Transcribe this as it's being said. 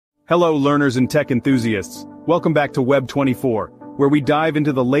Hello learners and tech enthusiasts. Welcome back to Web24, where we dive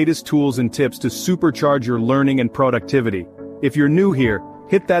into the latest tools and tips to supercharge your learning and productivity. If you're new here,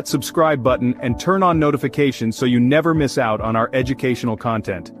 hit that subscribe button and turn on notifications so you never miss out on our educational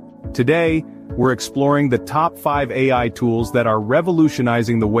content. Today, we're exploring the top 5 AI tools that are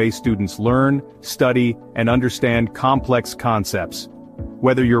revolutionizing the way students learn, study, and understand complex concepts.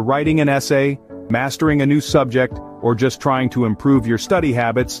 Whether you're writing an essay, mastering a new subject, or just trying to improve your study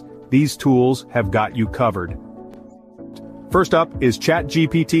habits, these tools have got you covered. First up is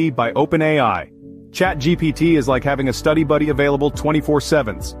ChatGPT by OpenAI. ChatGPT is like having a study buddy available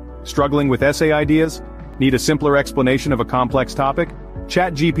 24/7. Struggling with essay ideas? Need a simpler explanation of a complex topic?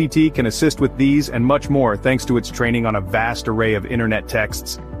 ChatGPT can assist with these and much more thanks to its training on a vast array of internet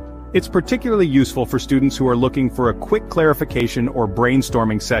texts. It's particularly useful for students who are looking for a quick clarification or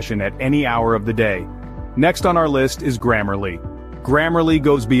brainstorming session at any hour of the day. Next on our list is Grammarly. Grammarly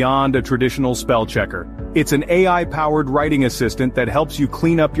goes beyond a traditional spell checker. It's an AI-powered writing assistant that helps you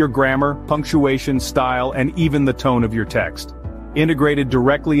clean up your grammar, punctuation, style, and even the tone of your text. Integrated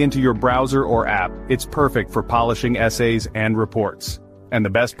directly into your browser or app, it's perfect for polishing essays and reports. And the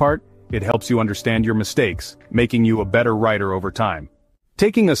best part? It helps you understand your mistakes, making you a better writer over time.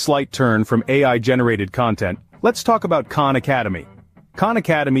 Taking a slight turn from AI-generated content, let's talk about Khan Academy. Khan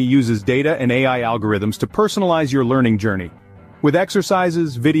Academy uses data and AI algorithms to personalize your learning journey. With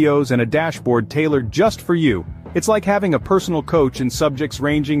exercises, videos, and a dashboard tailored just for you, it's like having a personal coach in subjects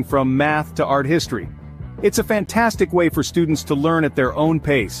ranging from math to art history. It's a fantastic way for students to learn at their own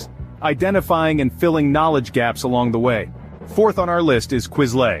pace, identifying and filling knowledge gaps along the way. Fourth on our list is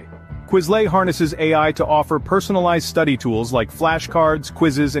Quizlet. Quizlet harnesses AI to offer personalized study tools like flashcards,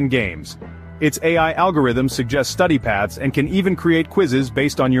 quizzes, and games. Its AI algorithms suggest study paths and can even create quizzes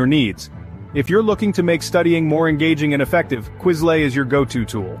based on your needs. If you're looking to make studying more engaging and effective, Quizlet is your go-to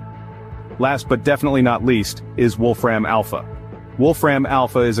tool. Last but definitely not least, is Wolfram Alpha. Wolfram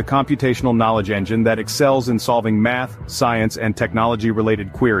Alpha is a computational knowledge engine that excels in solving math, science, and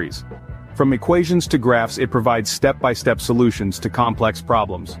technology-related queries. From equations to graphs, it provides step-by-step solutions to complex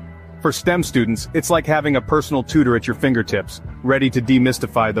problems. For STEM students, it's like having a personal tutor at your fingertips, ready to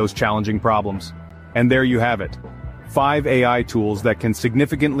demystify those challenging problems. And there you have it. 5 AI tools that can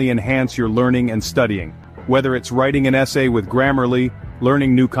significantly enhance your learning and studying. Whether it's writing an essay with Grammarly,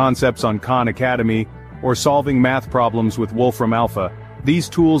 learning new concepts on Khan Academy, or solving math problems with Wolfram Alpha, these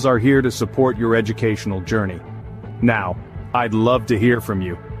tools are here to support your educational journey. Now, I'd love to hear from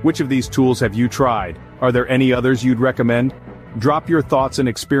you. Which of these tools have you tried? Are there any others you'd recommend? Drop your thoughts and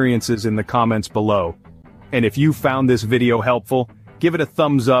experiences in the comments below. And if you found this video helpful, give it a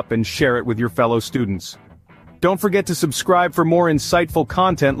thumbs up and share it with your fellow students. Don't forget to subscribe for more insightful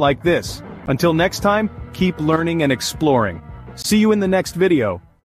content like this. Until next time, keep learning and exploring. See you in the next video.